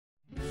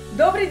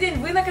Добрый день,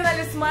 вы на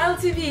канале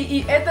Smile TV,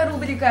 и это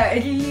рубрика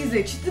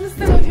релизы 14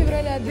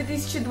 февраля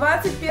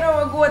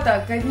 2021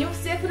 года. Ко дню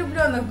всех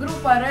влюбленных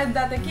группа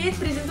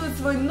презентует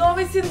свой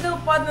новый сингл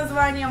под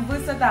названием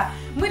 «Высота».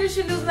 Мы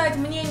решили узнать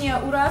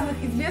мнение у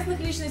разных известных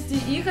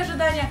личностей и их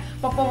ожидания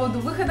по поводу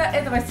выхода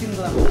этого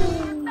сингла.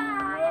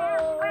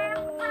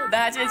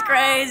 That's just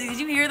crazy. Did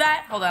you hear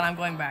that? Hold on, I'm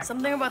going back.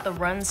 Something about the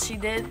runs she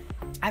did.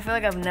 I feel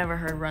like I've never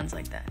heard runs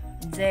like that.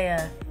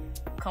 Zaya,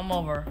 come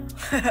over.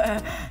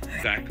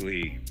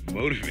 Exactly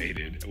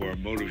motivated or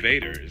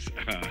motivators.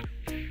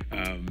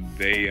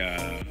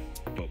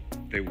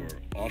 They were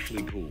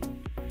awfully cool.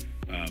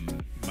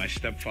 My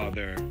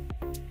stepfather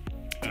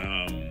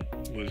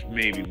was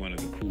maybe one of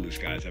the coolest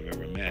guys I've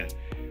ever met,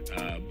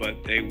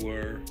 but they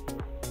were,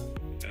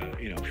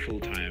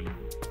 full-time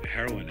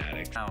heroin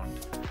addicts.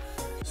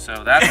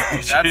 So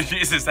that's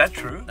Jesus, is that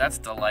true? That's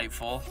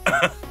delightful.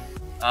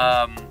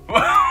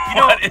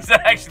 What is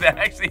that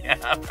actually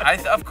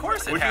happened? Of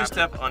course it Would you happened.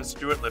 step on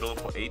Stuart Little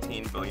for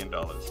 $18 billion?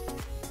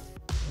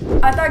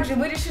 А также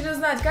мы решили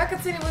узнать, как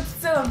оценивают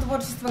в целом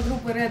творчество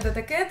группы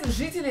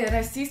жители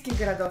российских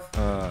городов.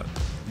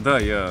 Да,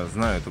 я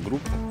знаю эту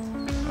группу.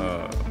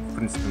 В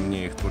принципе,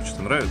 мне их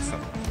творчество нравится.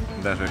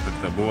 Даже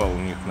как-то бывал у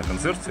них на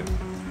концерте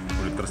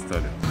в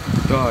Электростале.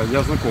 Да,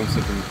 я знаком с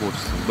этим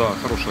творчеством. Да,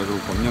 хорошая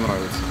группа, мне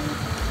нравится.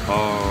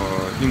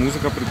 И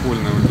музыка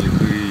прикольная у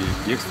них, и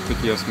тексты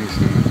такие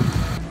осмысленные.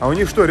 А у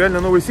них что,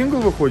 реально новый сингл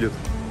выходит?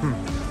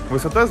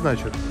 Высота,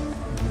 значит?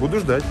 Буду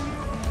ждать.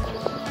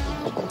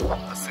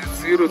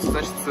 Ассоциируется,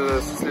 значит,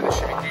 со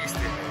следующими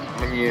действиями.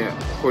 Мне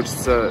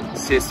хочется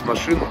сесть в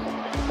машину,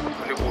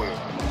 в любую,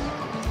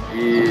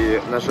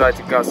 и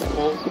нажать газ в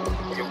пол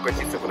и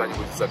укатиться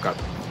куда-нибудь в закат.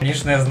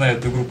 Конечно, я знаю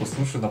эту группу,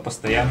 слушаю на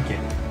постоянке,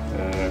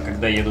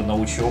 когда еду на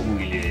учебу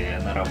или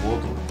на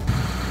работу.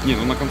 Не,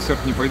 ну на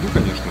концерт не пойду,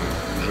 конечно,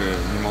 уже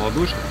не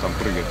молодой, чтобы там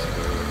прыгать,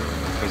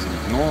 ходить,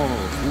 но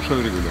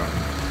слушаю регулярно.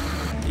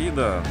 И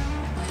да,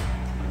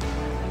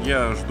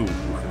 я жду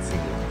выход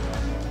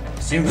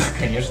сингла. Сингл,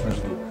 конечно,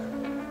 жду.